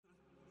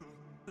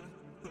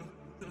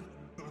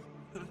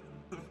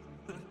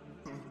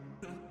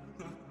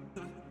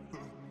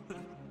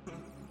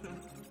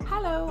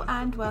Hello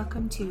and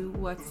welcome to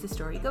What's the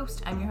Story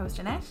Ghost. I'm your host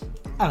Annette.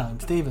 And I'm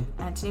Stephen.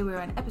 And today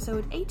we're on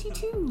episode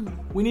 82.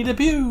 We need a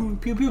pew!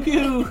 Pew pew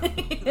pew!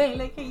 I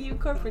like how you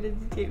incorporated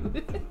the pew.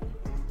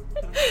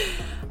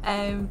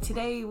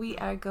 Today we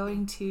are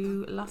going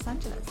to Los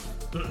Angeles.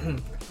 Do you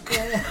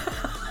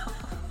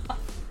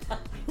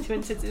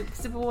want to take a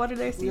sip of water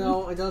there, Stephen?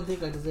 No, I don't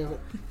think I deserve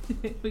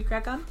it. We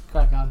crack on?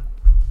 Crack on.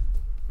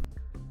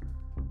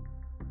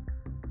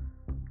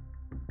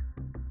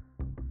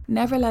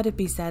 Never let it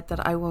be said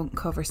that I won't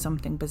cover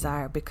something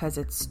bizarre because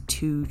it's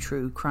too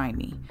true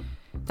crimey.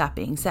 That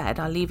being said,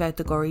 I'll leave out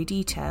the gory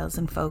details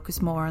and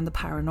focus more on the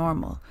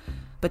paranormal.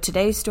 But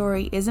today's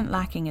story isn't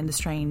lacking in the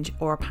strange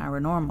or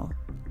paranormal.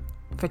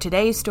 For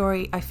today's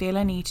story, I feel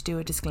I need to do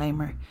a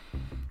disclaimer.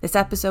 This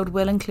episode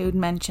will include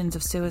mentions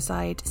of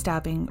suicide,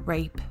 stabbing,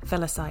 rape,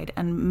 filicide,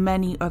 and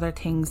many other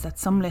things that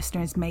some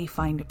listeners may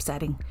find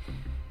upsetting.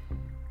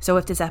 So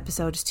if this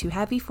episode is too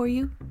heavy for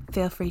you,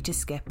 feel free to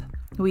skip.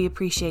 We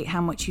appreciate how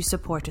much you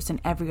support us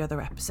in every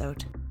other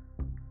episode.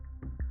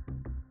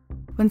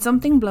 When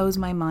something blows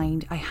my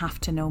mind, I have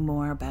to know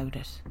more about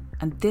it.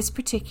 And this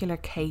particular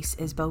case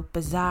is both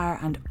bizarre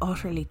and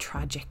utterly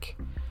tragic.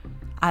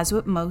 As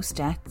with most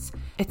deaths,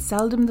 it's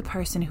seldom the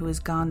person who is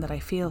gone that I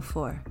feel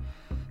for.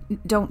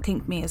 Don't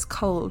think me as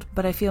cold,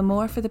 but I feel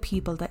more for the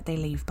people that they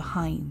leave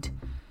behind.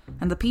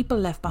 And the people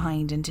left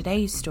behind in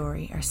today's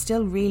story are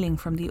still reeling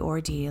from the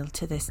ordeal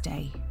to this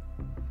day.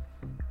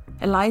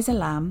 Eliza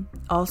Lam,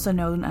 also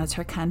known as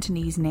her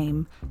Cantonese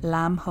name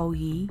Lam Ho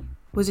Yi,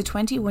 was a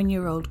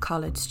 21-year-old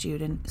college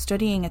student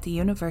studying at the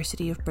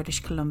University of British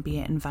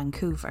Columbia in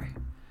Vancouver.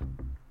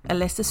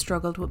 Alyssa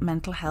struggled with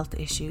mental health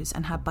issues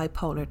and had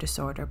bipolar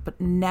disorder, but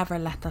never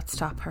let that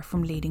stop her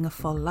from leading a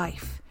full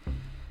life.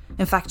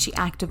 In fact, she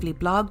actively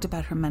blogged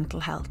about her mental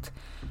health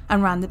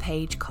and ran the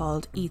page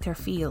called Ether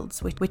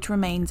Fields, which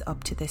remains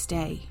up to this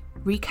day,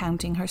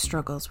 recounting her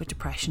struggles with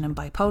depression and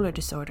bipolar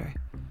disorder.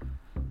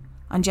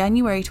 On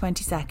January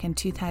 22nd,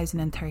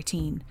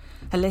 2013,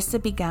 Alyssa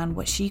began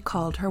what she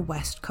called her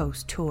West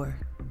Coast tour.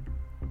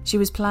 She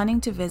was planning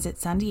to visit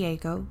San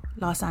Diego,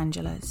 Los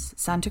Angeles,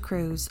 Santa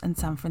Cruz and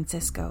San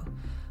Francisco,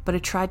 but a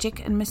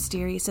tragic and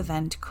mysterious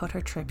event cut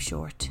her trip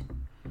short.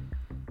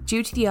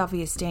 Due to the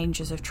obvious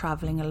dangers of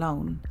travelling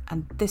alone,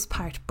 and this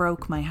part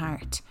broke my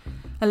heart,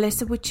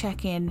 Alyssa would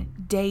check in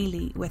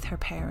daily with her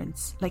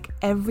parents, like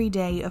every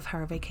day of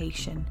her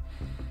vacation.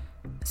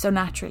 So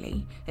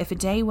naturally, if a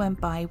day went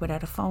by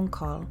without a phone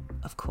call,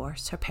 of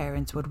course, her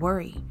parents would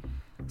worry.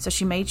 So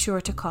she made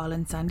sure to call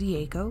in San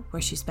Diego,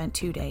 where she spent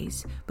 2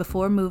 days,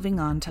 before moving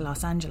on to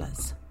Los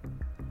Angeles.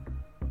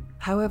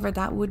 However,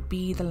 that would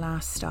be the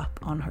last stop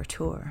on her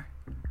tour.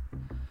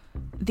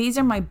 These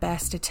are my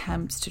best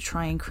attempts to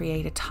try and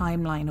create a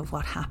timeline of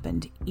what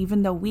happened,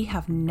 even though we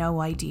have no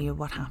idea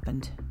what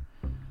happened.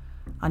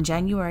 On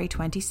January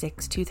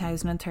 26,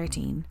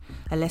 2013,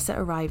 Alyssa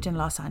arrived in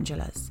Los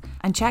Angeles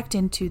and checked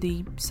into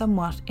the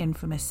somewhat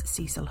infamous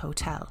Cecil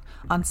Hotel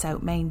on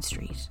South Main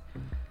Street.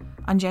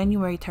 On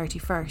January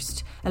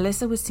 31st,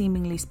 Alyssa was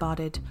seemingly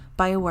spotted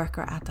by a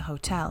worker at the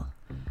hotel.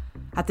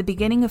 At the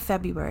beginning of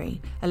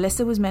February,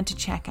 Alyssa was meant to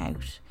check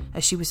out,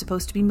 as she was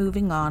supposed to be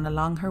moving on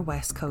along her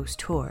West Coast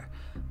tour,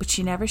 but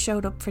she never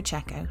showed up for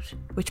checkout,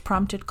 which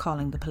prompted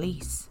calling the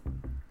police.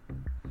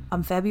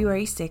 On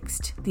February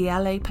 6th, the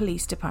LA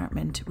Police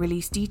Department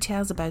released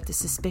details about the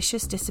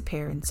suspicious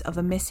disappearance of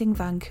a missing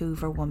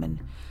Vancouver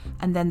woman,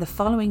 and then the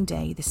following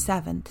day, the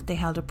 7th, they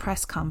held a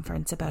press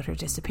conference about her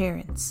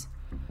disappearance.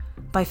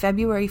 By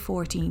February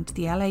 14th,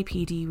 the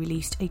LAPD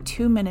released a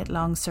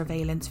 2-minute-long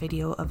surveillance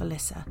video of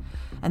Alyssa,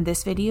 and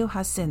this video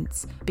has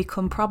since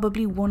become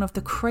probably one of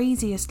the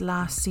craziest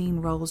last-seen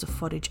rolls of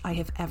footage I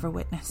have ever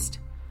witnessed.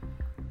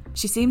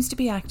 She seems to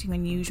be acting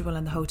unusual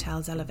in the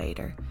hotel's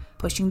elevator,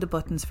 pushing the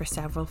buttons for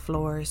several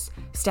floors,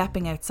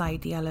 stepping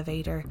outside the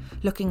elevator,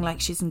 looking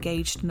like she's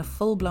engaged in a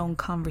full-blown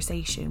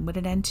conversation with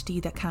an entity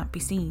that can't be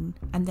seen,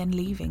 and then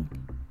leaving.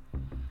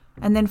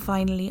 And then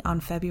finally, on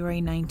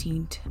February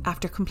 19th,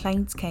 after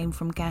complaints came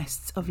from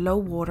guests of low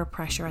water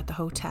pressure at the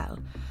hotel,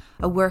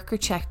 a worker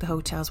checked the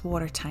hotel's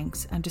water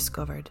tanks and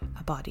discovered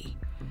a body.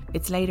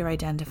 It's later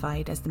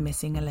identified as the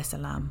missing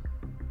Alyssa Lam.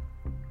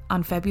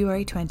 On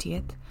February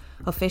 20th,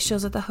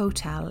 officials at the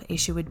hotel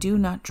issue a do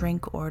not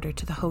drink order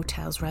to the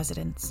hotel's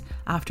residents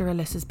after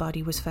Alyssa's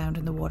body was found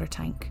in the water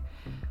tank.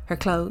 Her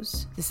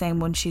clothes, the same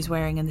ones she's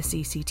wearing in the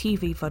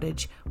CCTV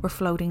footage, were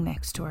floating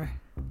next to her.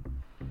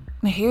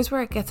 Now here's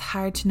where it gets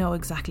hard to know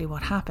exactly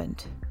what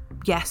happened.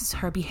 Yes,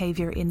 her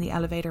behaviour in the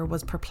elevator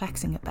was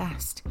perplexing at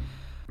best,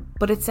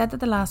 but it's said that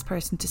the last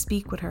person to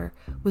speak with her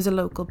was a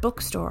local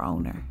bookstore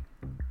owner.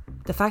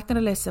 The fact that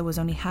Alyssa was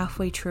only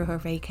halfway through her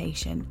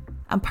vacation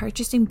and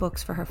purchasing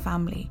books for her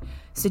family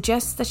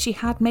suggests that she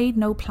had made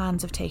no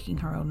plans of taking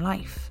her own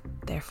life.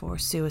 Therefore,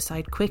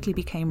 suicide quickly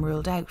became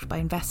ruled out by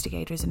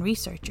investigators and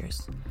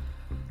researchers.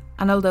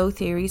 And although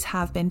theories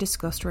have been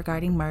discussed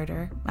regarding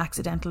murder,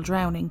 accidental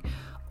drowning,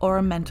 or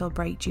a mental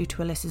break due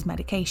to Alyssa's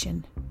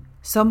medication,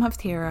 some have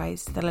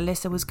theorised that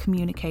Alyssa was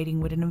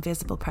communicating with an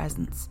invisible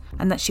presence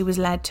and that she was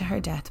led to her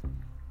death.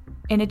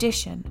 In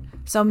addition,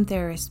 Some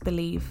theorists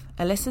believe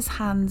Alyssa's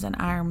hands and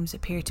arms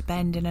appear to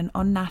bend in an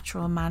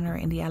unnatural manner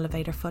in the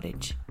elevator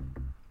footage.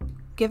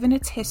 Given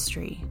its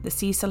history, the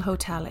Cecil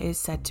Hotel is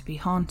said to be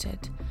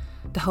haunted.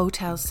 The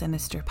hotel's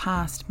sinister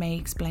past may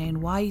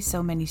explain why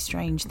so many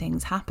strange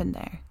things happened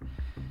there.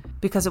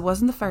 Because it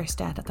wasn't the first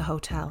death at the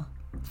hotel,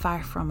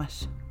 far from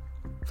it.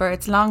 For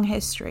its long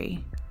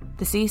history,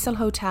 the Cecil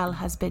Hotel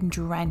has been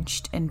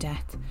drenched in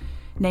death,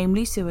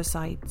 namely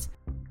suicides.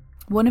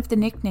 One of the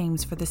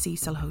nicknames for the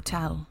Cecil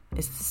Hotel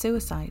is the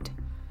Suicide.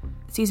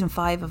 Season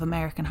 5 of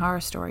American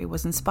Horror Story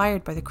was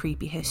inspired by the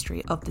creepy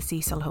history of the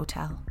Cecil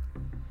Hotel.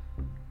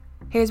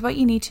 Here's what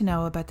you need to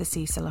know about the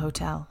Cecil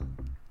Hotel.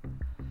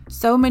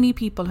 So many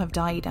people have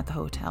died at the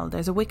hotel,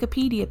 there's a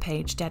Wikipedia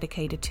page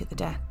dedicated to the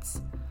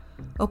deaths.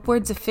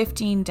 Upwards of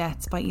 15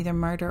 deaths by either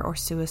murder or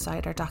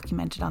suicide are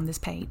documented on this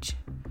page.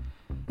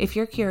 If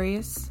you're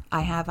curious,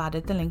 I have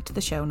added the link to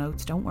the show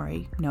notes, don't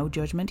worry, no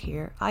judgment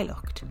here, I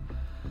looked.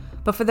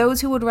 But for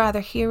those who would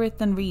rather hear it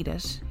than read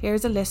it,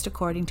 here's a list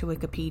according to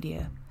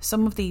Wikipedia.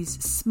 Some of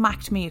these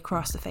smacked me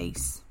across the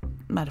face,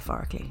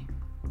 metaphorically.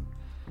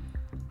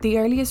 The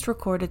earliest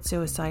recorded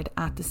suicide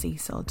at the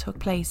Cecil took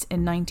place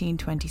in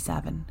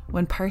 1927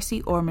 when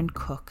Percy Ormond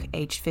Cook,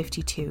 aged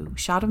 52,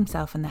 shot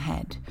himself in the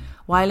head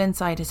while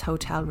inside his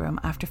hotel room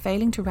after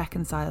failing to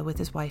reconcile with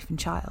his wife and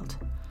child.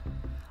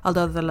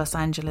 Although the Los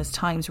Angeles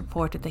Times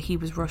reported that he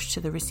was rushed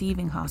to the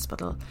receiving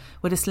hospital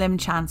with a slim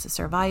chance of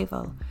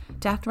survival,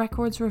 death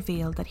records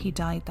revealed that he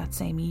died that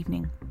same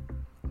evening.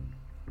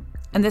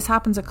 And this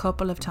happens a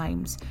couple of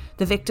times.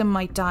 The victim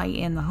might die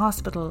in the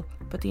hospital,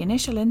 but the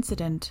initial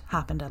incident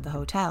happened at the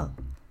hotel.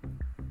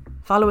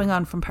 Following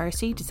on from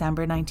Percy,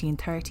 December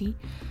 1930,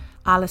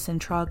 Alison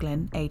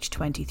Troglin, aged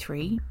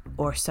 23,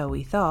 or so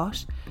we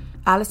thought,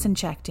 Alison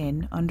checked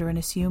in under an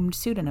assumed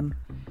pseudonym.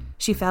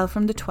 She fell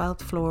from the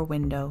 12th floor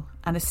window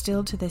and is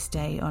still to this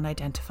day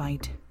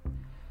unidentified.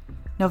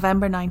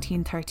 November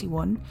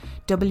 1931,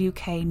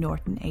 W.K.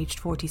 Norton, aged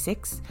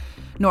 46.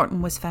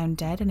 Norton was found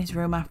dead in his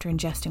room after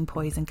ingesting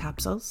poison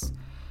capsules.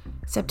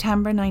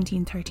 September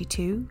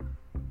 1932,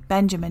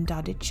 Benjamin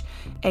Doddridge,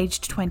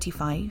 aged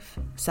 25,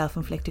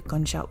 self-inflicted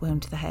gunshot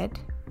wound to the head.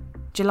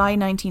 July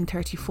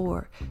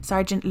 1934,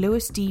 Sergeant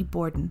Lewis D.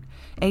 Borden,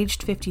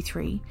 aged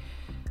 53.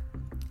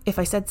 If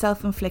I said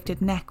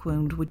self-inflicted neck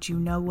wound, would you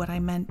know what I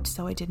meant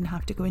so I didn't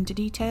have to go into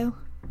detail?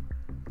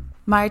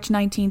 March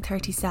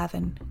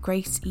 1937,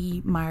 Grace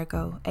E.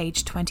 Margot,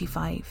 aged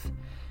 25.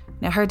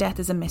 Now her death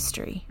is a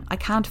mystery. I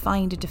can't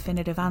find a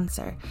definitive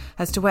answer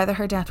as to whether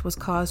her death was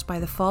caused by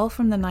the fall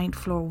from the 9th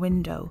floor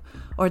window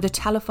or the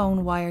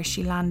telephone wire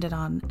she landed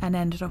on and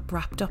ended up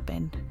wrapped up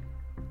in.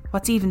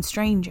 What's even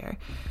stranger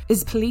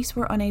is police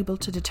were unable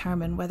to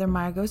determine whether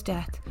Margot's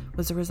death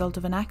was a result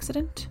of an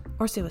accident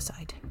or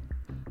suicide.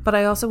 But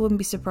I also wouldn't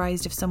be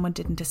surprised if someone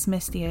didn't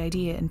dismiss the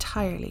idea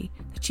entirely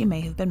that she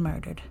may have been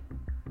murdered.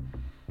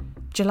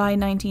 July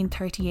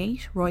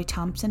 1938, Roy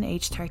Thompson,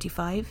 aged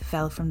 35,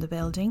 fell from the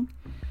building.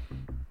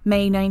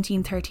 May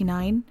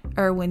 1939,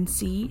 Erwin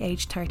C.,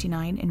 aged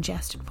 39,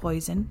 ingested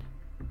poison.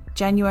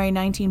 January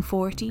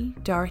 1940,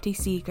 Dorothy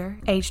Seeger,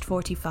 aged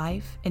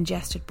 45,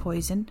 ingested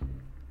poison.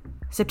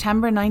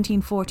 September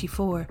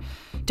 1944,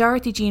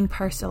 Dorothy Jean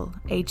Purcell,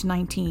 aged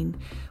 19,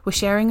 was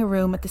sharing a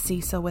room at the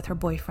Cecil with her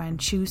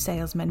boyfriend, shoe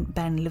salesman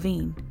Ben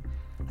Levine.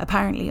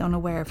 Apparently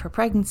unaware of her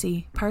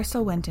pregnancy,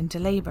 Purcell went into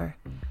labour.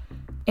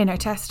 In her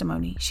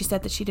testimony, she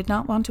said that she did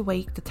not want to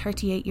wake the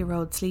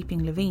 38-year-old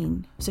sleeping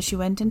Levine, so she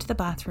went into the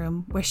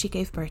bathroom where she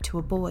gave birth to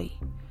a boy.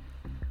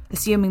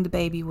 Assuming the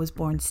baby was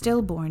born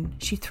stillborn,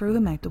 she threw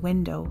him out the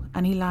window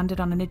and he landed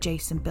on an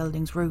adjacent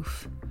building's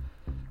roof.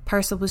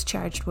 Purcell was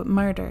charged with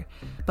murder,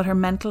 but her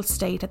mental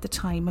state at the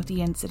time of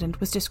the incident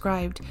was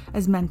described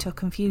as mental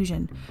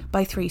confusion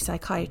by 3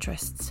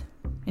 psychiatrists.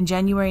 In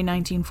January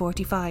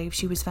 1945,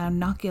 she was found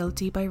not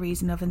guilty by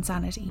reason of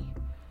insanity.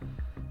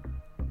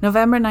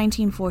 November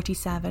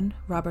 1947,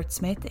 Robert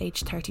Smith,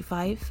 aged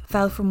 35,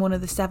 fell from one of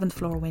the 7th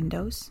floor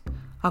windows.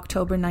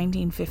 October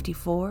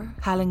 1954,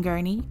 Helen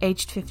Gurney,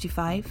 aged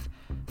 55,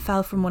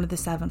 fell from one of the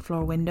 7th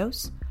floor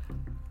windows.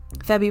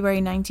 February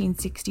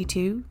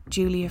 1962,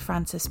 Julia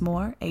Frances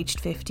Moore, aged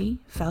 50,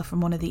 fell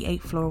from one of the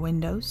 8th floor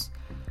windows.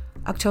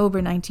 October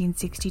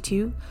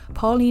 1962,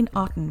 Pauline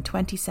Otten,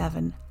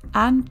 27,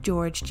 and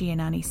George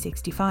Giannani,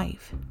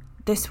 65.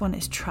 This one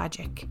is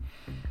tragic.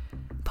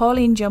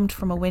 Pauline jumped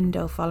from a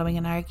window following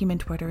an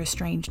argument with her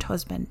estranged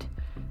husband.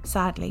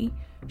 Sadly,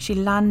 she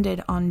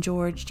landed on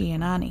George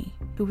Giannani,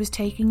 who was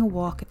taking a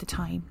walk at the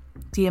time.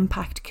 The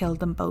impact killed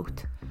them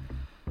both.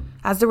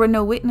 As there were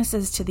no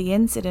witnesses to the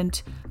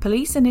incident,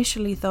 police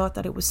initially thought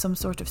that it was some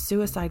sort of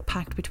suicide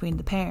pact between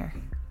the pair.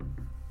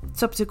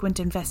 Subsequent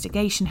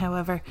investigation,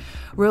 however,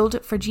 ruled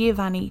it for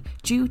Giovanni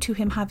due to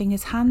him having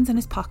his hands in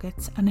his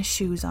pockets and his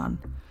shoes on.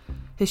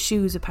 His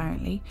shoes,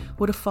 apparently,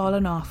 would have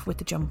fallen off with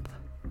the jump.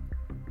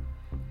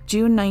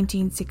 June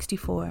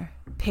 1964,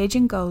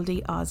 Pigeon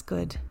Goldie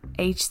Osgood,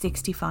 aged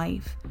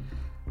 65.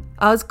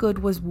 Osgood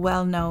was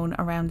well known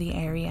around the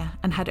area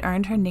and had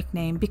earned her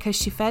nickname because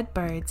she fed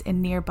birds in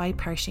nearby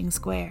Pershing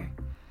Square.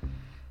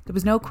 There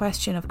was no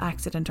question of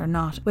accident or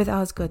not with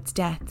Osgood's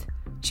death.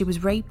 She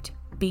was raped,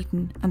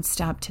 beaten and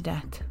stabbed to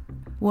death.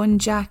 One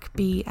Jack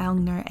B.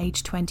 Elner,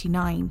 aged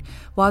 29,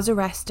 was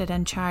arrested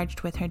and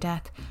charged with her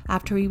death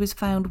after he was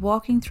found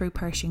walking through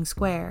Pershing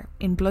Square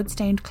in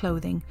blood-stained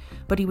clothing,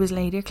 but he was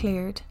later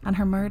cleared and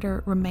her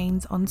murder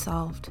remains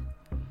unsolved.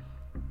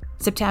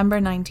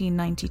 September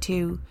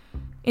 1992.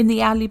 In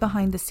the alley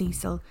behind the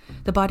Cecil,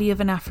 the body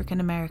of an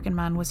African-American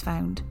man was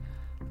found.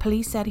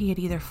 Police said he had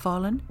either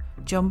fallen,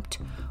 jumped,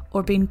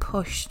 or been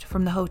pushed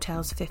from the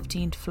hotel's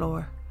 15th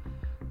floor.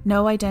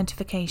 No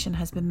identification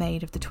has been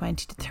made of the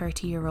 20 to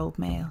 30-year-old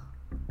male.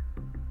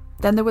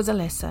 Then there was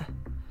Alyssa,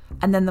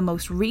 and then the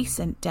most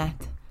recent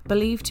death,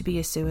 believed to be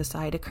a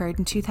suicide, occurred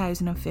in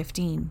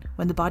 2015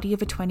 when the body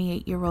of a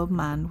 28-year-old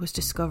man was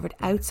discovered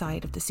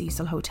outside of the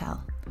Cecil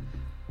Hotel.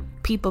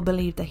 People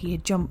believe that he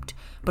had jumped,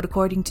 but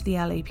according to the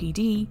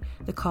LAPD,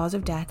 the cause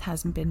of death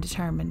hasn't been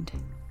determined.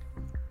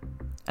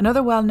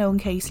 Another well-known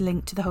case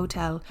linked to the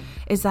hotel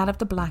is that of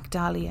the Black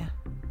Dahlia.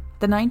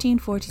 The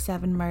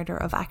 1947 murder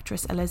of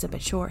actress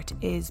Elizabeth Short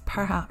is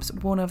perhaps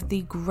one of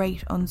the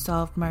great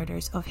unsolved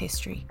murders of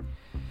history.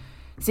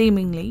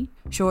 Seemingly,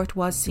 Short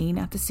was seen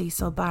at the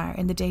Cecil bar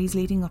in the days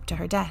leading up to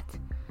her death.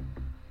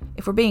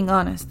 If we're being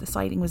honest, the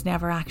sighting was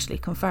never actually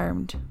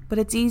confirmed, but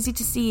it's easy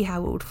to see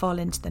how it would fall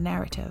into the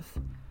narrative.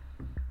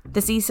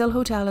 The Cecil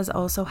Hotel has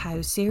also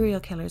housed serial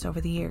killers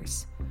over the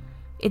years.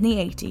 In the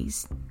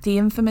 80s, the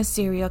infamous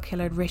serial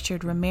killer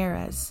Richard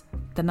Ramirez,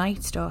 the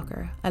Night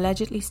Stalker,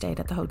 allegedly stayed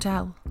at the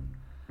hotel.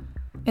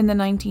 In the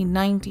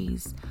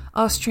 1990s,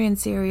 Austrian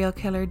serial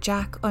killer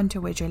Jack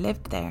Unterweger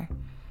lived there.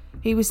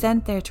 He was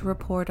sent there to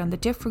report on the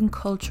different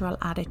cultural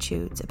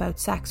attitudes about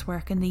sex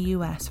work in the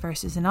US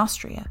versus in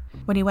Austria,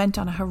 when he went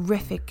on a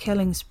horrific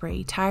killing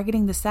spree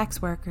targeting the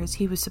sex workers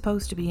he was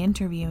supposed to be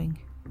interviewing.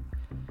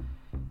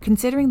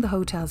 Considering the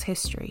hotel's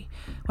history,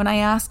 when I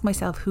asked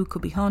myself who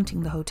could be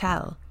haunting the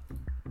hotel,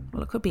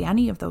 well, it could be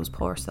any of those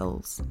poor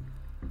souls.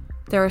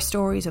 There are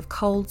stories of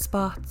cold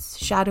spots,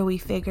 shadowy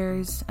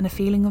figures, and a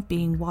feeling of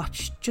being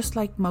watched, just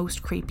like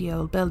most creepy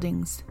old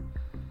buildings.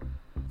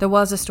 There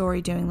was a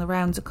story doing the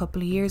rounds a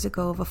couple of years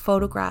ago of a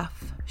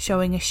photograph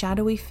showing a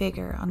shadowy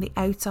figure on the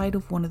outside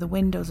of one of the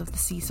windows of the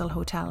Cecil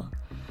Hotel,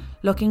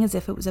 looking as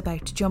if it was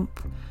about to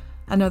jump,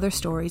 and other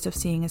stories of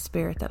seeing a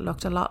spirit that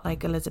looked a lot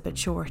like Elizabeth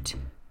Short.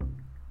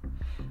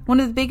 One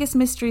of the biggest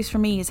mysteries for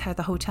me is how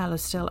the hotel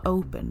is still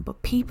open,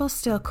 but people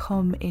still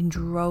come in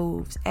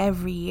droves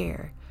every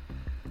year.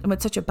 And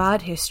with such a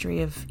bad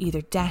history of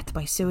either death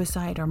by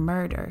suicide or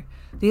murder,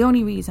 the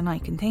only reason I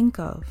can think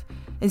of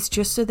is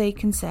just so they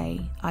can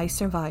say, I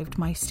survived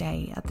my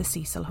stay at the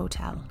Cecil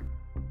Hotel.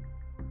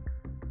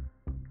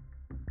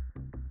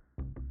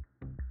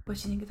 What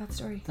do you think of that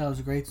story? That was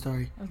a great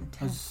story.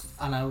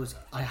 Oh,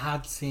 I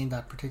had seen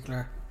that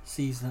particular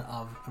season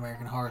of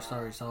American Horror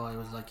Story, so I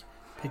was like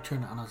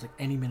picturing it, and I was like,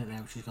 any minute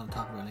now she's going to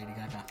talk about Lady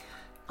Gaga.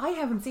 I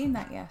haven't seen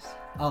that yet.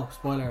 Oh,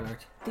 spoiler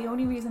alert. The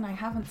only reason I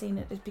haven't seen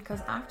it is because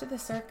after the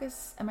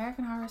circus,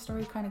 American Horror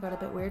Story kind of got a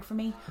bit weird for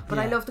me. But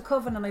yeah. I love The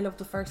Coven and I love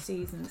the first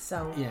season,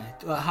 so yeah,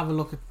 have a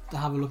look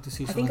to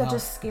see. I think I'll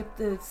just skip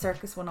the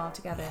circus one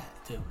altogether.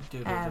 Yeah,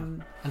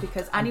 do.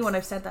 Because anyone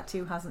I've said that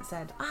to hasn't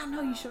said,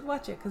 no, you should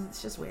watch it because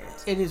it's just weird.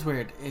 It is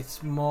weird.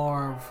 It's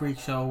more freak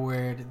show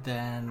weird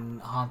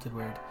than haunted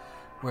weird.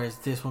 Whereas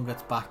this one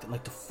gets back to,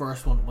 like, the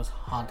first one was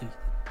haunted.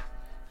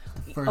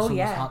 The first one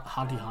was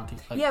haunty.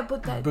 Like, yeah,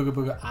 but that booga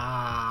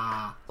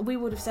booga. We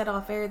would have said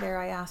off air there.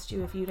 I asked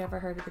you if you'd ever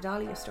heard of the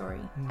Dahlia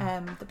story.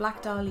 The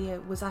Black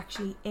Dahlia was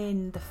actually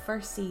in the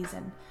first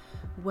season,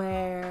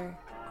 where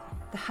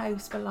the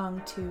house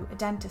belonged to a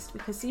dentist,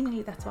 because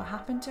seemingly that's what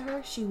happened to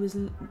her. She was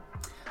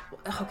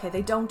okay.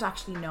 They don't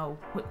actually know.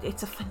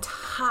 It's a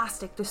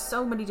fantastic. There's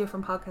so many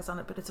different podcasts on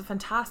it, but it's a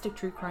fantastic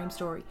true crime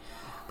story.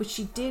 But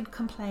she did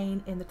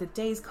complain in the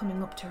days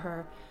coming up to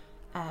her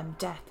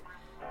death,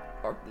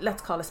 or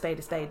let's call a spade,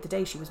 the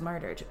day she was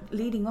murdered.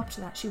 Leading up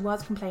to that, she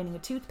was complaining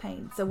of tooth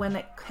pain. So when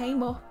it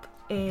came up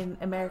in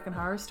American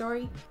Horror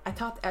Story,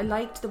 I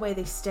liked the way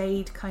they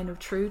stayed kind of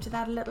true to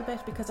that a little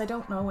bit, because I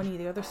don't know any of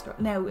the other stories.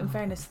 Now, in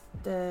fairness,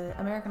 the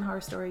American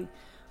Horror Story,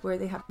 where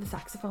they have the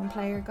saxophone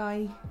player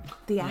guy,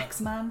 the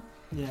Axeman.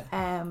 Yeah.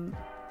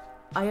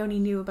 I only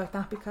knew about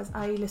that because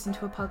I listened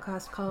to a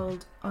podcast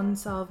called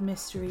Unsolved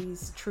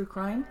Mysteries True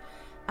Crime,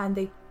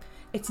 and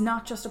it's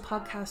not just a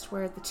podcast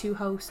where the two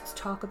hosts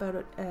talk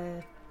about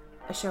a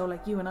show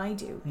like you and I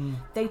do.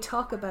 They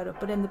talk about it,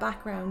 but in the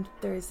background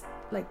there's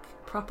like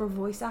proper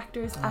voice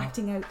actors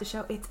acting out the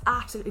show. It's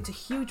a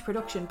huge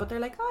production, but they're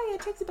like, it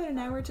takes about an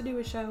hour to do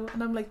a show,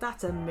 and I'm like,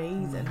 that's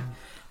amazing.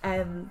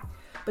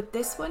 But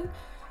this one,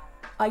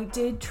 I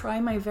did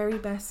try my very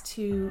best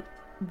to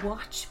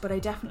watch, but I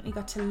definitely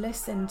got to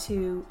listen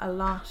to a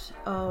lot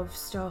of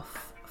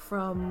stuff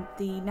from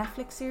the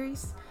Netflix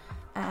series.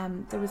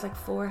 There was like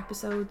 4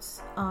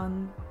 episodes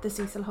on the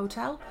Cecil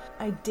Hotel.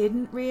 I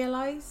didn't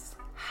realise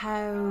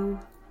how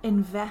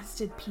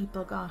invested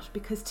people got,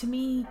 because to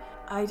me,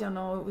 I don't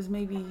know, it was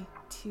maybe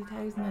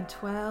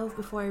 2012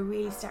 before I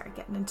really started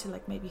getting into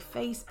like maybe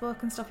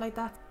Facebook and stuff like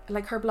that.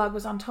 Like her blog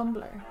was on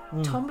Tumblr.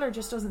 Tumblr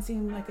just doesn't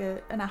seem like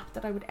an app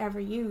that I would ever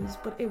use,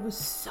 but it was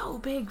so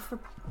big for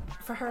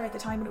her at the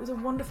time, and it was a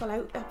wonderful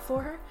outlet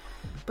for her.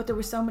 But there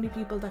were so many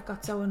people that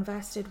got so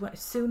invested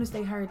as soon as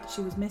they heard that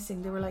she was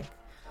missing. They were like,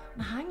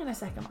 now hang on a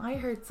second, I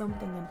heard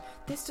something and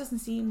this doesn't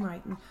seem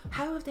right, and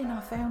how have they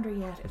not found her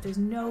yet if there's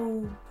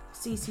no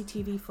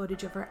CCTV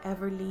footage of her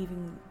ever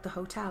leaving the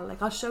hotel?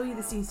 Like, I'll show you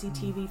the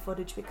CCTV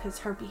footage because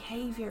her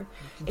behaviour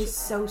is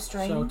so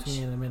strange. Show it to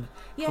me in a minute.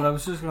 Yeah. But I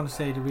was just going to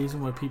say the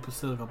reason why people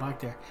still go back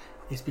there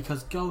is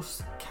because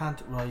ghosts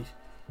can't write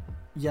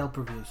Yelp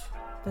reviews.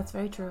 That's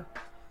very true.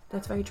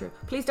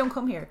 Please don't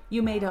come here,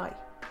 you may die.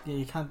 Yeah,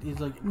 you can't.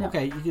 It's like, no.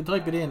 Okay, you can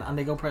type it in and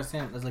they go press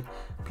send. It's like,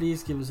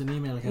 please give us an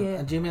email account. Yeah.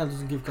 And Gmail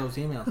doesn't give ghost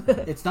emails.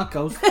 It's not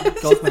ghost,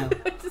 it's ghost mail.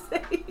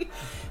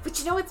 But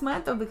you know what's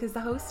mad though, because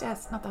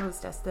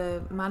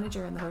the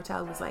manager in the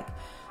hotel was like,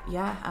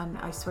 yeah, and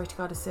I swear to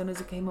God, as soon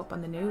as it came up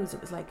on the news,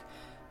 it was like,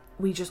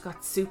 we just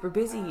got super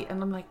busy.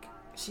 And I'm like,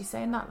 she's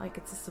saying that like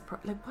it's a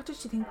surprise. Like, what did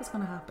she think was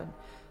going to happen?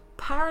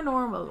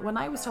 Paranormal. When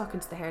I was talking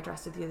to the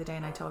hairdresser the other day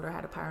and I told her I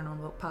had a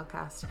paranormal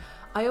podcast,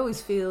 I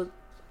always feel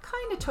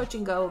kind of touch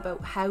and go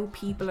about how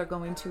people are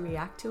going to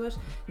react to it.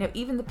 Now,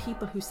 even the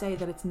people who say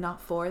that it's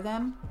not for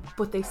them,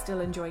 but they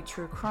still enjoy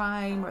true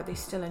crime or they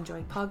still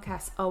enjoy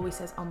podcasts, always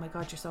says, oh my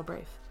God, you're so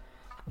brave.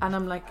 And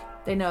I'm like,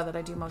 they know that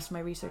I do most of my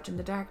research in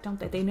the dark, don't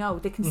they? They know,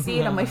 they can see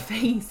it on my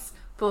face.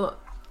 But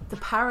the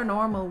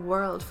paranormal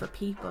world for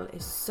people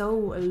is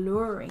so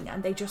alluring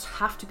and they just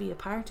have to be a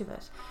part of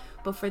it.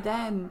 But for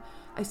them,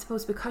 I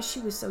suppose because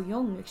she was so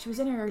young, like she was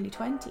in her early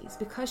 20s,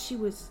 because she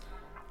was,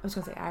 I was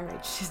going to say our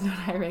age. She's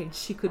not our age.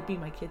 She could be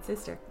my kid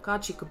sister.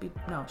 God, she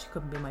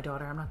couldn't be my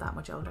daughter. I'm not that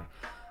much older.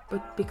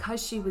 But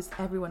because she was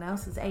everyone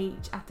else's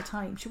age at the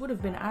time, she would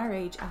have been our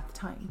age at the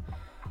time.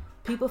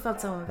 People felt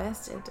so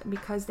invested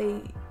because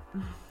they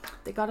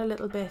got a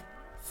little bit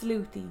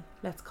sleuthy,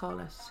 let's call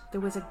it.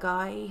 There was a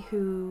guy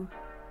who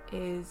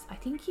is, I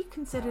think he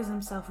considers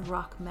himself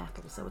rock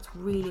metal, so it's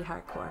really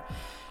hardcore.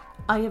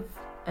 I have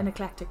an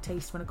eclectic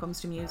taste when it comes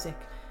to music.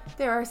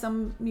 There are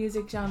some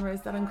music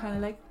genres that I'm kind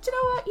of like, do you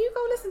know what, you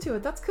go listen to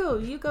it, that's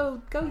cool, you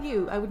go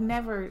you. I would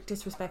never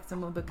disrespect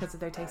someone because of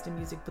their taste in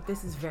music, but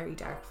this is very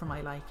dark for my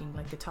liking.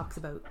 Like, it talks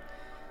about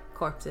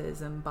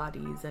corpses and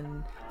bodies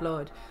and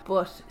blood.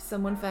 But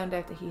someone found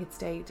out that he had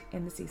stayed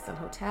in the Cecil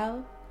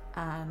Hotel,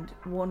 and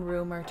one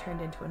rumour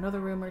turned into another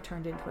rumour,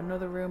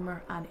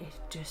 and it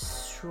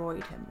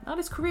destroyed him. Not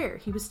his career,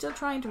 he was still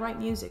trying to write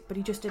music, but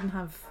he didn't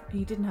have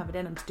it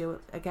in him to do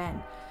it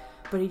again.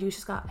 But he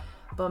just got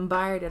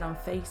bombarded on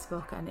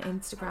Facebook and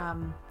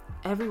Instagram,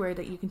 everywhere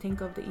that you can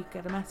think of that you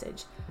get a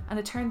message. And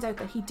it turns out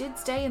that he did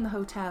stay in the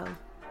hotel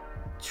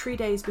 3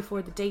 days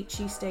before the date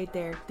she stayed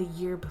there the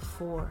year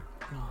before.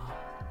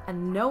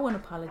 And no one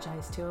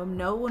apologised to him,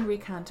 no one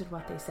recanted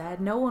what they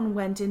said, no one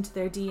went into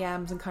their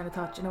DMs and kind of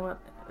thought, you know what,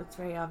 it's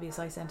very obvious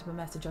I sent him a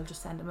message, I'll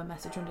just send him a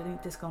message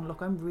underneath this going,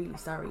 look, I'm really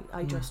sorry,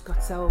 I just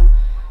got so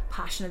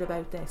passionate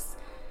about this.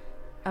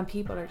 And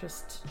people are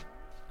dicks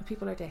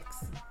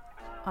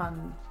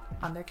on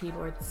their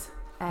keyboards.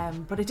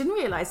 But I didn't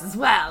realise as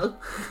well,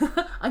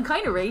 I'm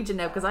kind of raging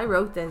now because I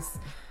wrote this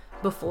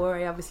before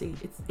I obviously,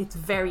 it's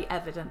very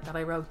evident that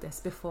I wrote this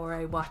before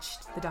I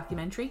watched the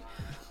documentary.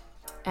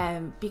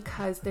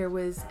 Because there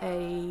was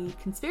a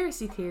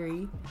conspiracy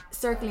theory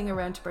circling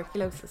around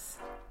tuberculosis.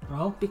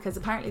 Oh. Because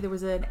apparently there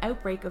was an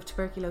outbreak of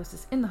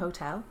tuberculosis in the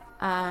hotel,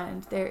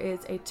 and there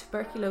is a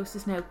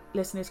tuberculosis, now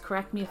listeners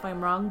correct me if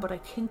I'm wrong, but I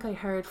think I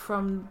heard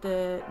from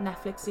the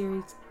Netflix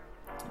series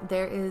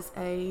there is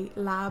a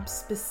lab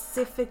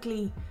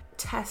specifically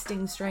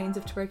testing strains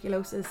of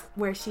tuberculosis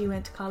where she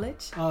went to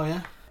college. Oh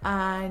yeah.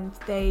 And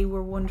they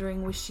were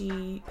wondering, was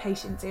she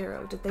patient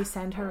zero? Did they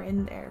send her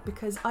in there?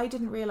 Because I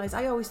didn't realise,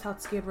 I always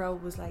thought Skid Row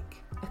was like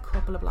a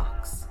couple of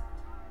blocks.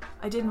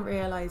 I didn't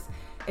realise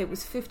it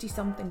was 50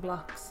 something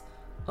blocks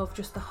of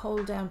just the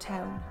whole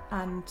downtown.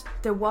 And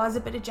there was a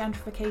bit of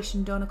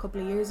gentrification done a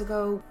couple of years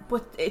ago,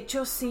 but it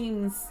just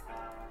seems,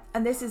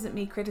 and this isn't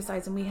me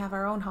criticising, we have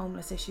our own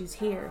homeless issues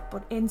here,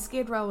 but in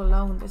Skid Row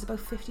alone there's about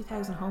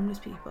 50,000 homeless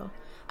people,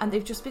 and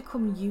they've just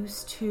become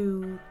used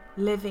to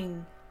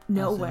living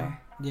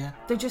nowhere. Yeah.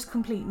 They're just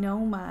complete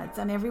nomads,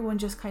 and everyone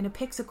just kind of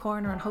picks a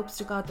corner and hopes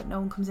to God that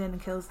no one comes in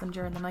and kills them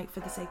during the night for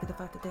the sake of the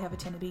fact that they have a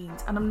tin of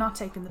beans. And I'm not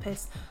taking the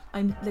piss.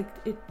 I'm like,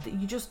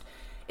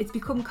 it's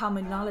become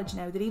common knowledge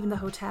now that even the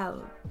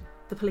hotel,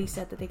 the police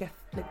said that they get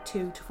like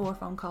 2 to 4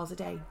 phone calls a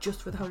day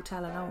just for the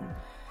hotel alone.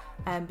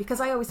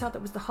 Because I always thought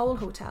that was the whole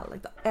hotel,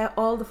 like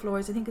all the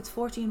floors. I think it's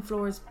 14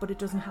 floors, but it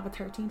doesn't have a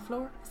 13th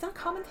floor. Is that a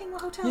common thing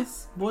with hotels?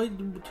 Yes. Why?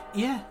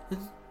 Yeah.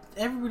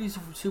 Everybody's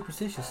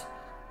superstitious.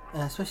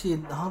 Especially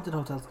in the haunted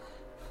hotels.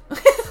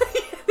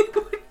 It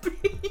would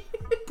be.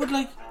 But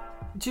like,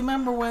 do you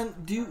remember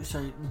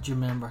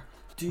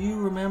do you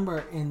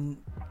remember in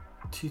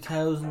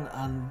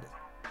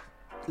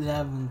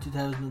 2011,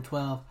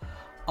 2012,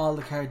 all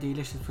the car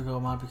dealerships were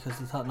going mad because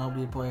they thought nobody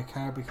would buy a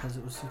car because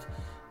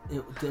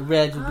the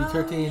reg would be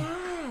 13, yeah.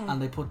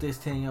 and they put this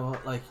thing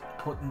about like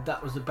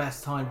that was the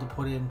best time to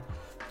put in.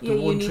 Yeah,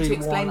 you need to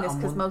explain this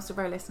because most of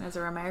our listeners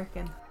are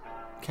American.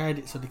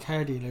 So the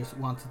car dealers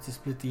wanted to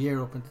split the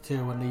year up into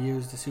two, and they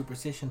used the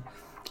superstition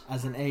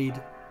as an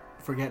aid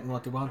for getting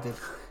what they wanted.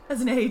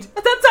 As an aid.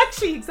 That's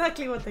actually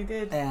exactly what they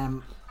did.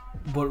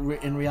 But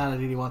in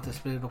reality, they want to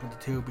split it up into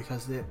two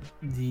because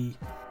the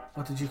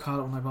what did you call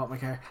it when I bought my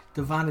car?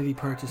 The vanity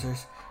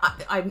purchasers.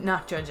 I'm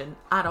not judging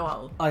at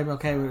all. I'm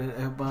okay with it.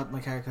 I bought my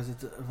car because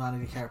it's a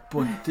vanity car.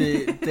 But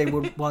they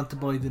would want to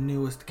buy the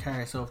newest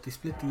car. So if they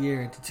split the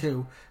year into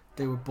two,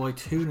 they would buy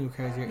 2 new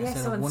cars here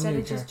instead of one new car. So instead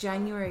of just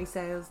January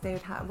sales, they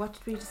would have... What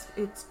did we just...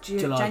 It's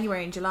July.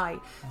 January and July.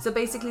 So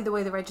basically the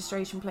way the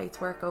registration plates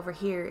work over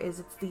here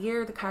is it's the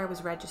year the car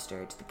was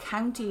registered, the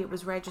county it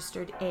was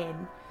registered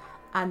in,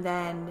 and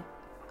then...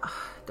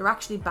 they're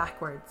actually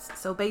backwards.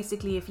 So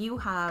basically if you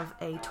have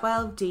a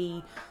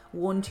 12D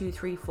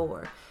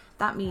 1234,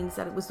 that means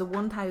that it was the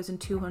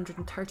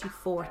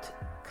 1234th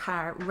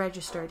car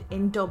registered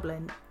in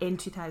Dublin in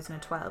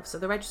 2012. So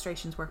the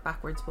registrations work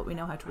backwards, but we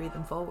know how to read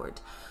them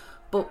forward.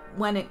 But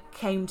when it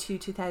came to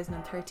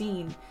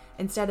 2013,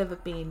 instead of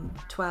it being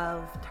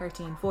 12,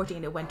 13,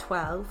 14, it went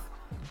 12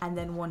 and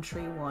then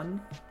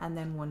 131 and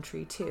then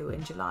 132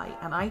 in July.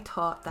 And I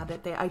thought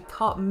I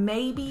thought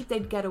maybe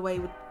they'd get away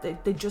with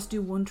they'd just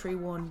do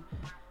 131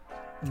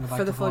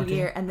 for the full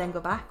year and then go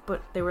back,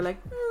 but they were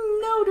like,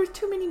 no, there's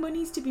too many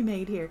monies to be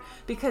made here.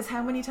 Because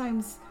how many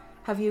times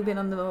have you been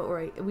on the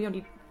motorway? We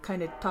only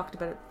kind of talked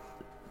about it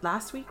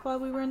last week while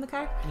we were in the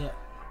car,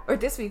 or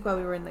this week while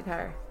we were in the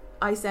car.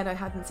 I said I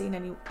hadn't seen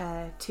any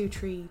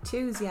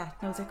 232s yet,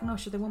 and I was like, no,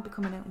 sure, they won't be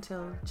coming out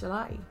until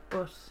July.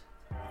 But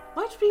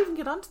why did we even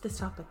get onto this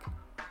topic?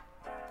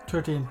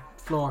 13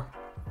 floor.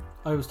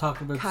 I was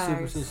talking about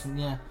Cars.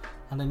 superstition,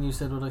 and then you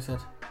said what I said.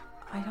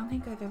 I don't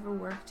think I've ever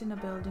worked in a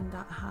building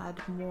that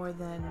had more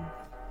than...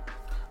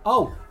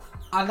 Oh,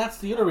 and that's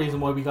the other reason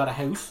why we got a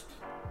house.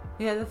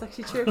 Yeah, that's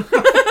actually true.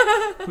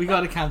 We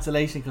got a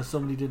cancellation because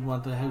somebody didn't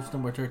want the house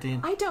number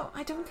 13. I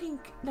don't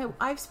think... No,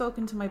 I've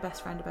spoken to my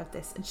best friend about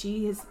this, and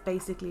she has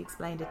basically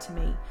explained it to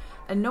me.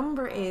 A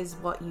number is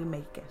what you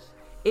make it.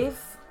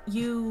 If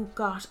you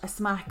got a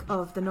smack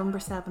of the number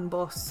 7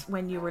 bus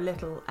when you were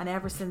little, and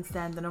ever since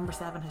then the number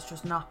 7 has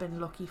just not been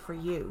lucky for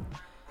you,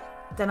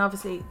 then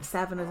obviously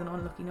 7 is an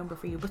unlucky number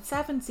for you. But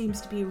 7 seems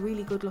to be a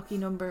really good lucky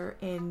number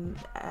in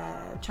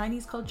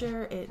Chinese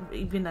culture,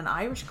 even in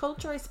Irish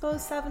culture, I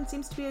suppose 7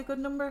 seems to be a good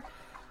number.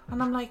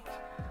 And I'm like,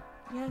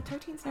 yeah,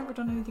 13's never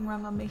done anything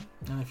wrong on me.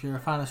 And if you're a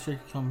fan of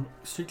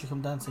Strictly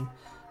Come Dancing,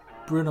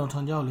 Bruno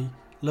Tognoli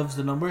loves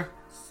the number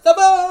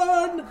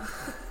 7.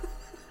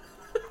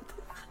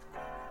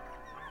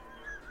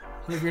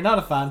 And if you're not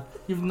a fan,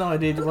 you've no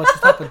idea what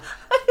just happened.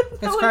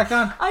 Let's crack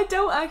on. I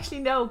don't actually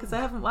know because I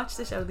haven't watched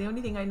the show. The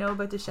only thing I know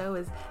about the show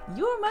is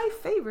 "You're my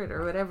favourite"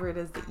 or whatever it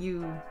is that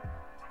you.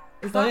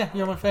 Is that? Oh yeah,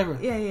 you're my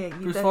favourite. Yeah.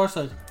 Bruce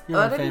Forsyth. You're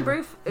my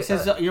favourite. He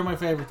says you're my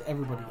favourite to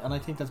everybody, and I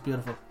think that's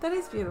beautiful. That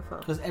is beautiful.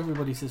 Because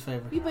everybody's his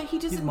favourite. Yeah, but he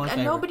doesn't,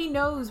 and nobody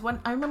knows. When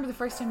I remember the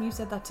first time you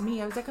said that to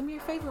me, I was like, "I'm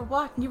your favourite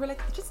what?" And you were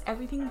like, "Just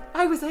everything."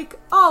 I was like,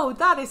 "Oh,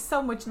 that is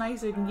so much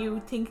nicer than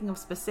you thinking of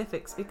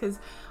specifics." Because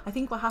I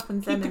think what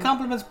happens keep the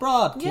compliments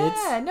broad, kids.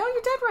 Yeah, no,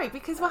 you're dead right.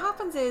 Because what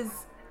happens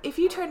is, if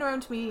you turn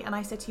around to me and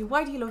I said to you,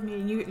 "Why do you love me?"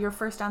 and your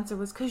first answer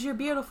was, "Because you're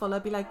beautiful,"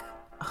 I'd be like,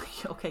 oh,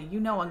 "Okay, you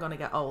know I'm going to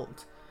get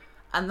old.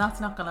 And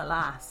that's not going to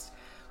last."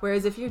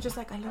 Whereas if you're just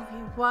like, "I love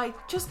you," why?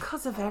 Just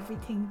because of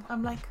everything.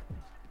 I'm like,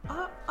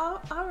 oh,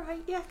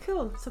 alright, yeah,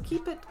 cool. So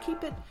keep it,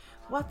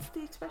 what's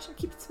the expression?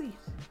 Keep it sweet.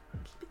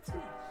 Keep it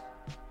sweet.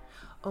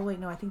 Oh wait,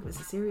 no, I think it was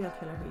a serial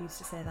killer who used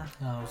to say that.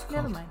 No, it was a cult.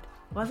 Never mind.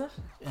 Was it?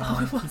 Oh,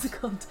 it was a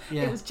cult.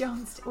 Yeah. It was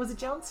Jonestown. Was it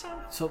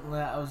Jonestown? Something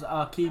that was,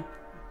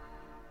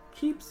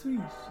 keep sweet.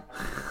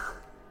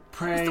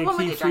 Pray,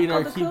 keep sweet,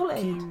 or keep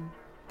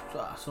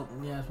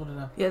something, yeah, it's one of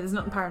them. Yeah, there's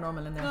nothing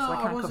paranormal in there, so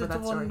I can't cover that story. Was it the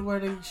one where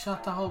they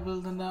shot the whole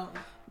building down?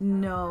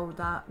 No,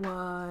 that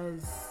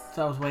was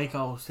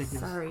Waco.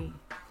 Sorry.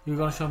 You were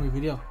going to show me a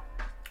video?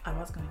 I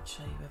was going to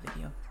show you a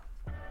video.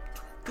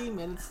 20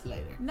 minutes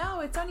later.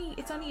 No, it's only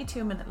a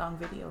 2-minute long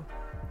video.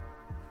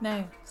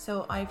 Now,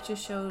 so I've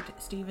just showed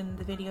Stephen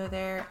the video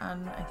there,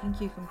 and I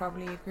think you can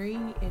probably agree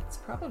it's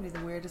probably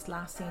the weirdest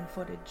last scene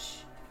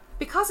footage.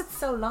 Because it's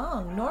so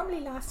long.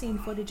 Normally last scene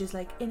footage is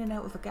like in and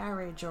out of a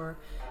garage, or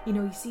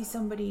you see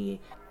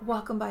somebody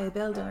walking by a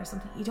building or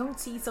something. You don't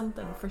see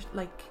something for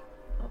like,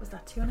 what was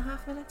that,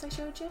 2.5 minutes I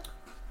showed you?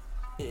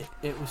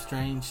 It was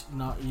strange,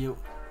 not you.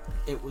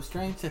 It was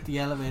strange that the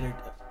elevator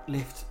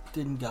lift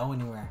didn't go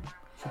anywhere.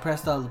 She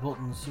pressed all the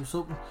buttons or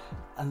something,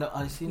 and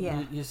I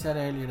seen you said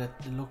earlier that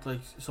it looked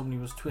like somebody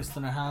was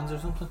twisting her hands or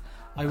something.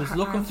 I was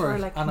looking for it,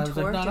 like, and I was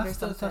like, no,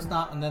 that's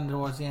not. And then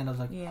towards the end, I was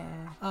like,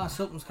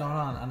 something's going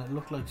on, and it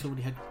looked like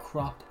somebody had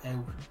cropped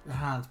out her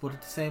hands. But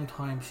at the same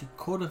time, she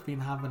could have been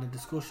having a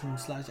discussion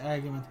 /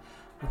 argument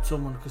with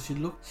someone, because she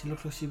looked like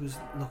she was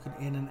looking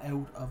in and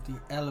out of the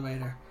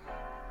elevator,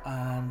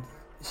 and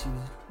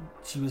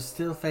she was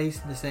still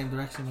facing the same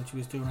direction when she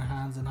was doing her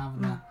hands and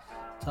having that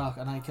talk.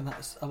 And I've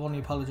only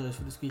apologise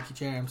for the squeaky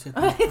chair I'm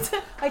sitting in.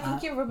 I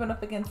think you're rubbing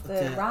up against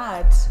the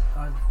rad.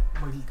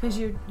 Because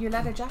your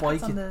leather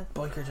jacket's on the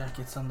biker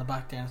jackets on the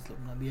back there and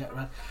slipping on the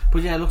right.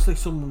 But yeah, it looks like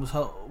someone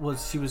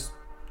was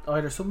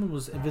either someone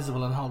was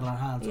invisible and holding her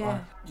hands,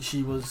 or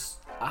she was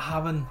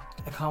having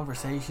a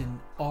conversation,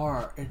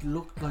 or it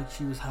looked like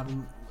she was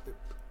having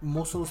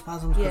muscle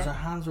spasms because her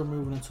hands were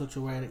moving in such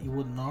a way that you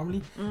wouldn't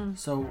normally.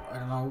 So I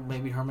don't know,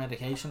 maybe her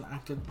medication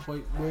acted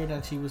quite weird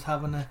and she was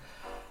having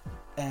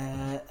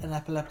an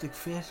epileptic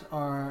fit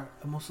or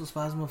a muscle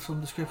spasm of some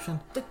description.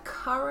 The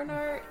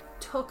coroner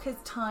took his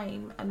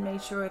time and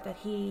made sure that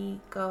he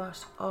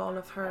got all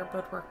of her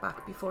blood work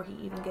back before he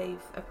even gave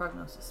a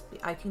prognosis.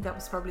 I think that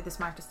was probably the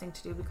smartest thing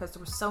to do, because there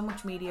was so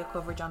much media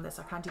coverage on this.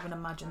 I can't even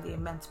imagine the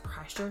immense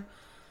pressure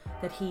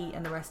that he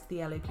and the rest of the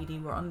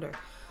LAPD were under.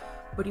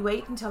 But he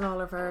waited until all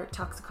of her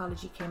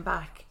toxicology came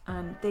back,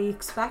 and they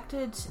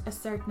expected a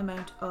certain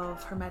amount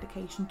of her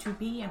medication to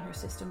be in her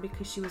system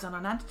because she was on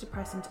an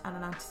antidepressant and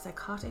an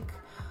antipsychotic,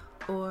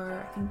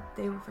 or I think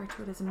they refer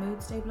to it as a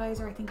mood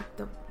stabilizer. I think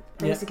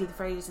basically the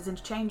phrase is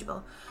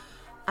interchangeable.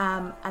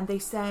 And they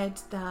said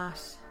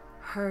that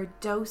her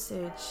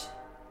dosage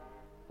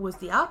was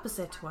the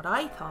opposite to what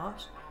I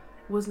thought,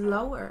 was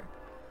lower.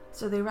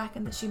 So they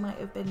reckon that she might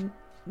have been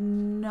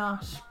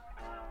not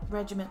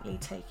regimentally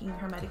taking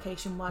her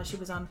medication while she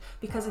was on,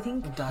 because I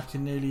think that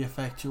can nearly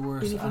affect you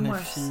worse. And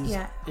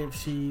if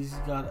she's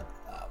got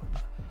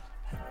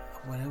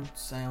without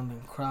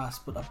sounding crass,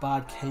 but a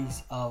bad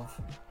case of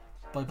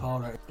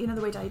bipolar, you know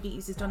the way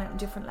diabetes is done out in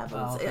different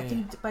levels. I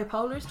think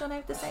bipolar is done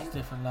out the same. It's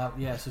different level.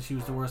 Yeah, so she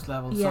was the worst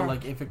level. So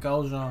like if it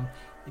goes wrong,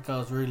 it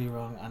goes really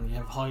wrong, and you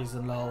have highs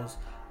and lows,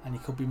 and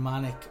you could be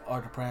manic or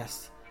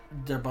depressed.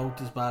 They're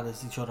both as bad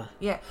as each other.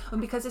 Yeah,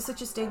 and because there's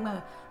such a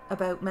stigma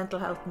about mental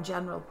health in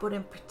general, but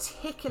in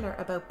particular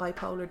about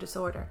bipolar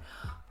disorder,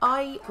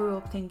 I grew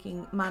up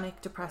thinking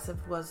manic depressive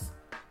was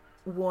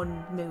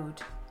one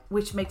mood,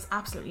 which makes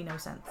absolutely no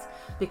sense,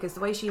 because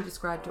the way she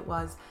described it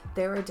was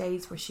there are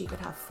days where she could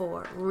have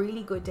 4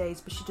 really good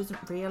days, but she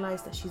doesn't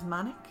realise that she's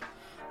manic,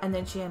 and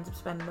then she ends up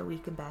spending a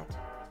week in bed.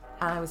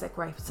 And I was like,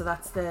 right, so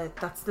that's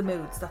the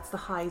moods, that's the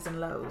highs and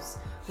lows.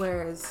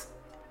 Whereas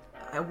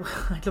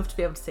I'd love to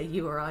be able to say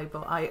you or I,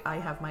 but I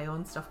have my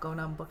own stuff going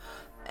on. But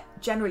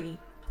generally,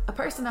 a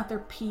person at their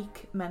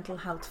peak mental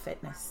health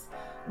fitness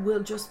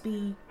will just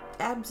be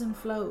ebbs and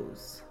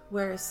flows,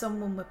 whereas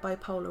someone with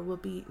bipolar will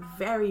be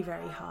very,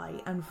 very high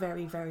and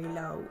very, very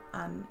low,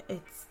 and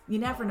you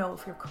never know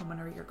if you're coming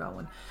or you're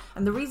going.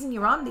 And the reason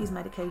you're on these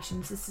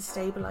medications is to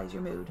stabilize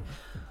your mood.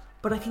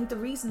 But I think the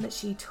reason that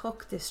she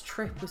took this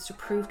trip was to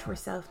prove to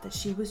herself that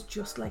she was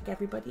just like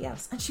everybody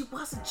else. And she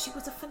wasn't. She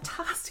was a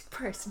fantastic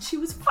person. She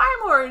was far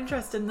more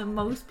interesting than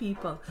most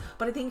people.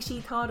 But I think she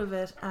thought of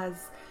it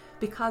as,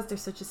 because there's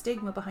such a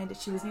stigma behind it,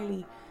 she was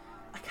nearly,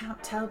 I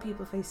can't tell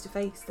people face to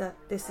face that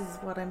this is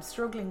what I'm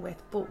struggling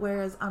with. But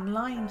whereas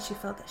online she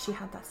felt that she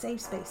had that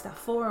safe space, that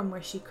forum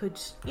where she could,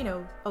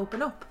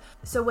 open up.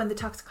 So when the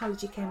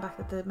toxicology came back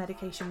that the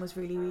medication was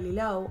really, really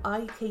low,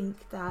 I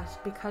think that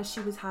because she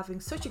was having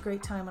such a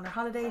great time on her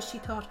holidays, she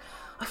thought,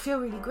 I feel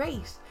really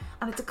great.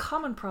 And it's a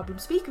common problem,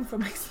 speaking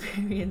from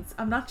experience.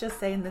 I'm not just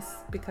saying this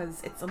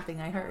because it's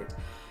something I heard.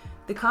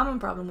 The common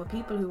problem with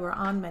people who are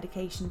on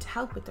medication to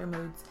help with their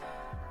moods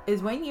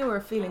is when you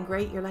are feeling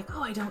great, you're like,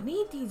 oh, I don't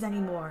need these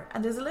anymore.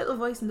 And there's a little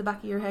voice in the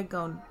back of your head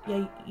going,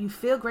 yeah, you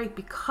feel great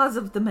because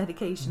of the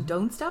medication.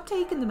 Don't stop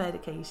taking the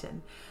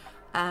medication.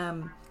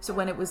 So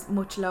when it was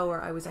much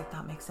lower, I was like,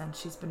 that makes sense.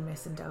 She's been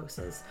missing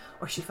doses,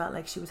 or she felt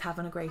like she was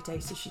having a great day,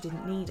 so she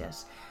didn't need it.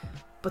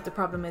 But the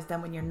problem is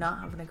then when you're not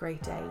having a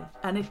great day,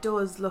 and it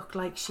does look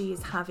like she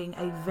is having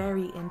a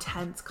very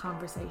intense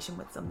conversation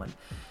with someone.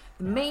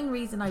 The main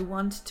reason I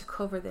want to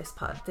cover this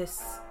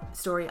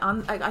story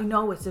on, I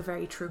know it's a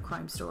very true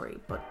crime story,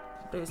 but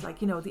there's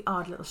the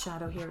odd little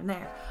shadow here and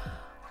there.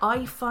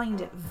 I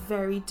find it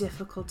very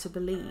difficult to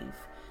believe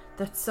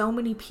that so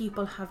many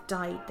people have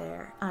died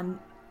there, and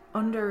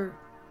under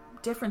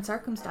different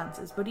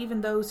circumstances, but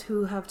even those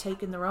who have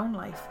taken their own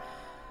life.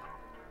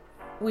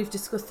 We've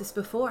discussed this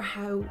before,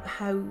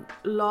 how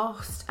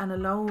lost and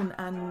alone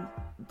and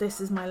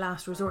this is my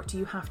last resort do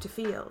you have to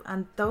feel,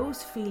 and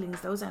those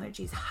feelings, those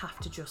energies have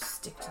to just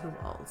stick to the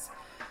walls.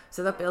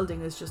 So that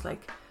building is just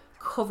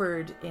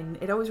covered in,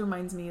 it always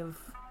reminds me of,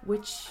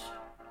 which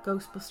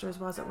Ghostbusters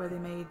was it where they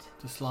made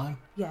the slime?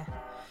 Yeah.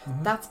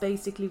 Mm-hmm. That's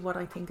basically what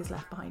I think is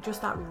left behind,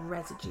 just that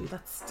residue,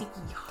 that sticky,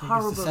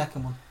 horrible. It's the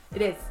second one.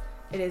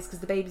 It is because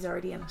the baby's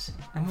already in it.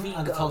 And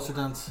the toaster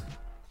dance.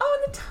 Oh,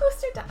 and the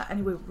toaster dance.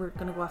 Anyway, we're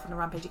going to go off on a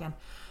rampage again.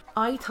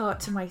 I thought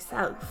to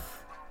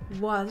myself,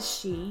 was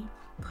she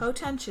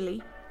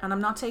potentially, and I'm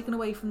not taking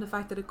away from the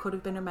fact that it could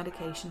have been her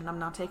medication, and I'm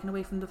not taking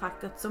away from the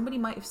fact that somebody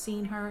might have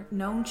seen her,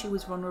 known she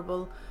was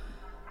vulnerable,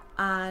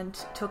 and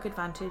took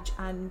advantage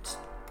and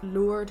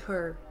lured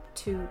her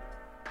to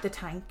the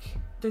tank.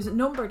 There's a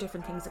number of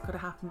different things that could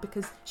have happened,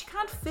 because she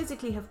can't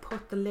physically have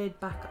put the lid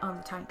back on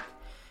the tank.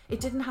 It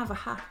didn't have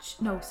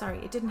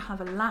it didn't have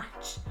a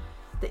latch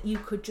that you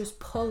could just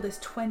pull this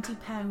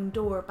 20-pound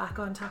door back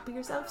on top of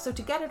yourself. So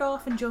to get it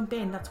off and jump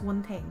in, that's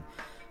one thing.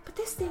 But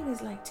this thing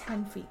is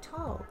 10 feet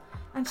tall,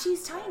 and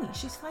she's tiny.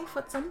 She's 5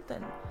 foot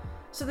something.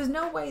 So there's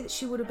no way that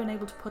she would have been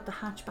able to put the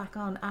hatch back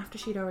on after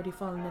she'd already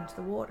fallen into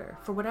the water.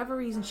 For whatever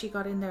reason, she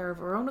got in there of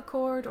her own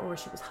accord, or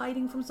she was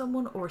hiding from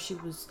someone, or she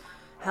was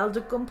held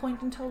at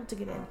gunpoint and told to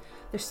get in.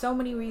 There's so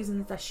many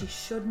reasons that she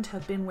shouldn't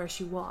have been where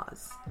she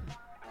was.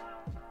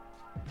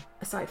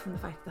 Aside from the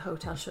fact that the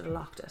hotel should have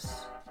locked it.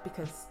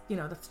 Because, you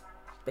know, that's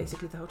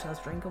basically the hotel's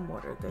drinking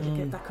water.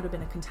 That could have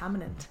been a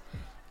contaminant,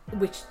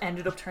 which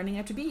ended up turning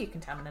out to be a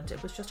contaminant.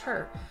 It was just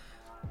her.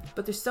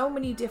 But there's so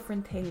many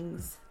different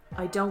things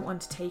I don't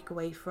want to take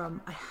away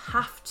from. I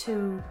have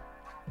to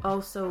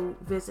also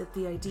visit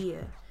the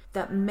idea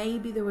that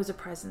maybe there was a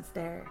presence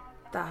there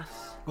that...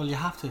 Well, you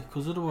have to,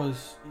 because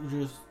otherwise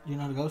you're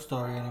not a ghost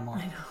story anymore.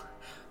 I know.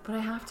 But I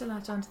have to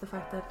latch on to the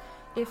fact that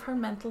if her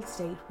mental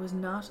state was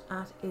not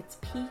at its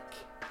peak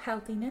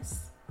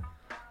healthiness,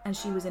 and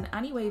she was in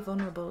any way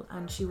vulnerable,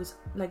 and she was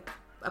like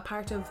a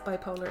part of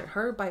bipolar,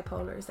 her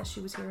bipolar is that she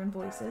was hearing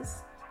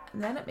voices.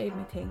 And then it made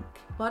me think,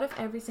 what if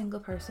every single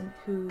person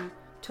who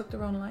took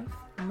their own life,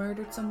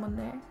 murdered someone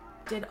there,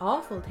 did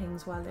awful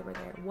things while they were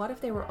there? What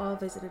if they were all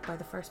visited by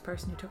the first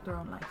person who took their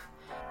own life?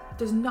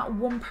 There's not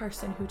one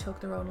person who took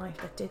their own life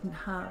that didn't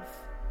have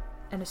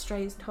an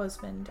estranged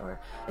husband or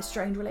a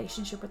strained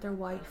relationship with their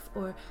wife,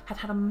 or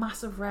had a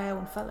massive row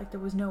and felt like there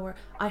was nowhere.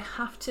 I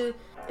have to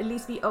at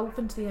least be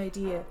open to the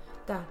idea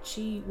that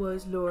she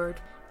was lured.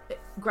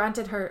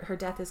 Granted, her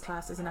death is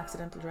classed as an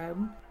accidental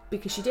drowning,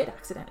 because she did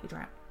accidentally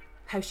drown.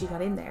 How she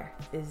got in there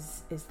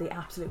is the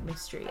absolute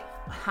mystery.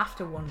 I have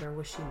to wonder,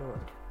 was she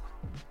lured?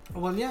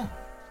 Well, yeah.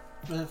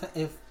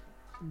 If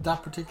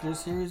that particular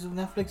series of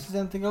Netflix is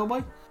anything to go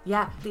by.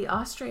 Yeah, the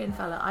Austrian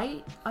fella,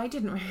 I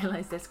didn't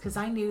realise this, because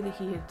I knew that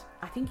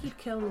he'd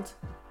killed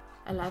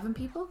 11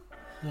 people.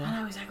 Yeah. And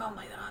I was like, oh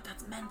my god,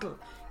 that's mental.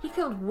 He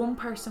killed one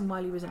person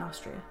while he was in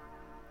Austria.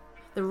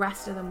 The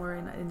rest of them were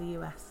in the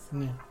US.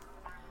 Yeah.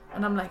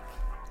 And I'm like,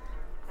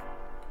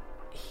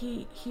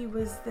 he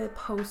was the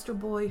poster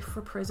boy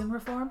for prison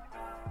reform.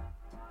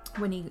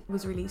 When he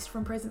was released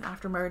from prison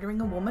after murdering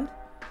a woman,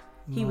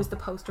 he was the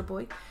poster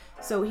boy.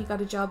 So he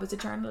got a job as a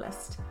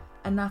journalist,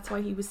 and that's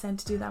why he was sent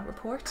to do that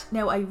report.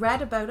 Now, I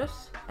read about it,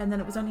 and then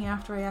it was only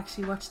after I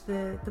actually watched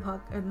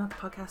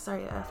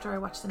after I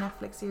watched the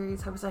Netflix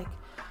series, I was like,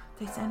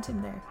 they sent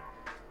him there.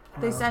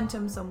 They sent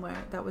him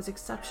somewhere that was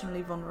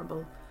exceptionally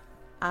vulnerable,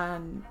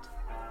 and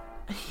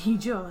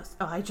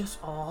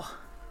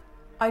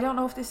I don't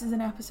know if this is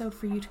an episode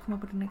for you to come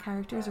up with any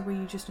characters, or were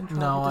you just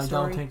enthralled with the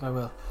story? No, I don't think I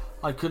will.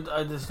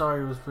 The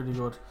story was pretty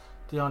good.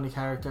 The only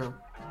character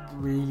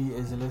really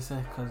is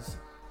Alyssa, because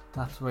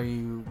that's where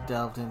you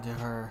delved into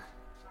her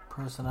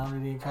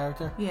personality and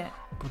character. Yeah.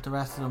 But the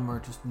rest of them were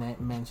just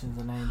mentions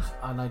of names,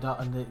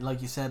 and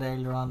like you said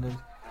earlier on,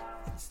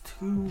 it's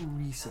too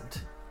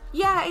recent.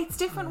 Yeah, it's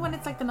different when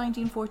it's like the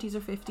 1940s or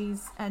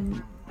 50s,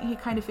 and you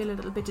kind of feel a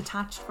little bit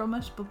detached from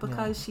it. But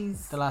because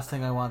she's... The last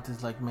thing I want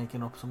is like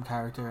making up some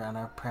character and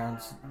our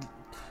parents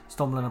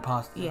stumbling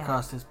across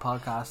this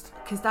podcast.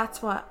 Because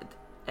that's what...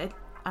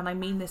 And I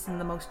mean this in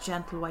the most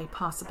gentle way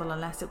possible,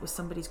 unless it was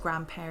somebody's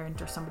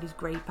grandparent or somebody's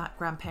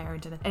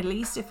great-grandparent. And at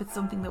least if it's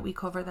something that we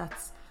cover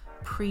that's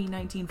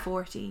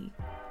pre-1940,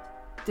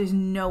 there's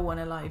no one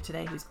alive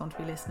today who's going to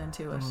be listening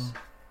to it.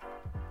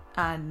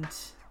 And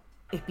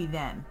it be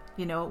them,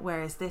 you know,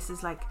 whereas this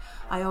is like,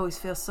 I always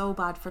feel so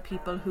bad for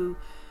people who,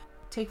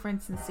 take for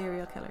instance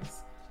serial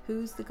killers.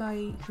 Who's the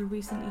guy who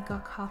recently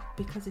got caught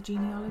because of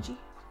genealogy?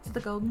 Is it the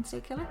Golden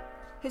State Killer?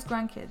 His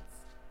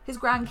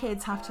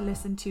grandkids have to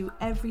listen to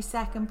every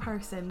second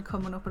person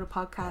coming up with a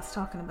podcast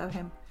talking about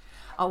him.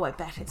 Oh, I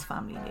bet his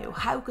family knew.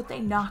 How could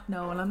they not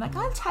know? And I'm like,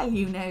 I'll tell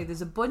you now,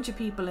 there's a bunch of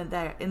people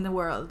in the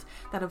world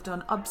that have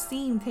done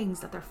obscene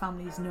things that their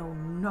families know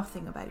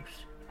nothing about.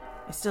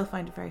 I still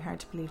find it very hard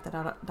to believe that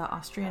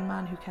Austrian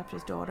man who kept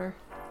his daughter.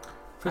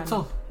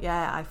 Cecil.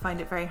 Yeah, I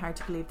find it very hard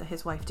to believe that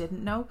his wife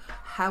didn't know.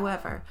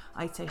 However,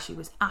 I'd say she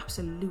was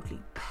absolutely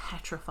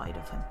petrified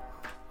of him.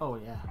 Oh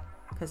yeah.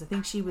 Because I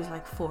think she was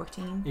like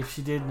 14. If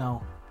she did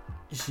know,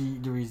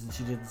 the reason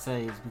she didn't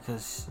say is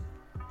because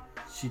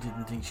she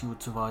didn't think she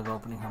would survive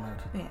opening her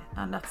mouth. Yeah,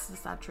 and that's the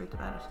sad truth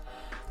about it.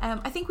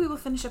 I think we will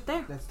finish up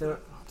there. Let's do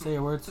it. Say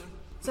your words.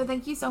 So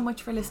thank you so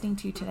much for listening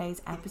to today's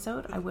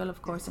episode. I will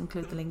of course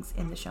include the links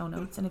in the show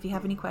notes, and if you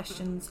have any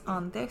questions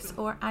on this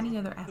or any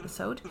other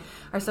episode,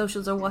 our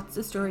socials are What's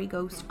the Story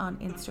Ghost on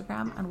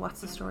Instagram and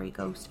What's the Story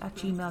Ghost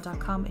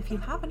 @gmail.com if you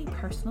have any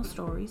personal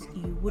stories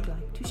you would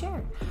like to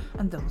share.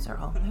 And those are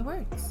all my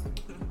words.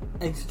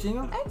 Exit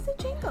jingle. Exit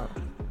jingle.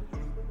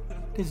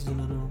 This is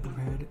another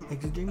unprepared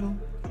exit jingle.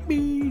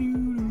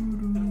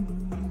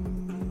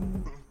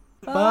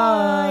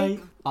 Bye.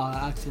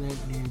 I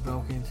accidentally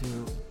broke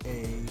into I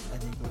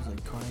think it was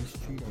like Courtney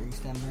Street or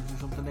EastEnders or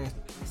something there.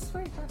 I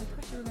swear to God, I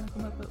thought you were going to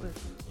come up with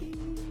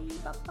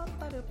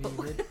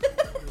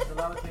There's a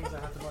lot of things I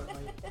have to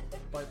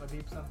bite my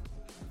beeps on.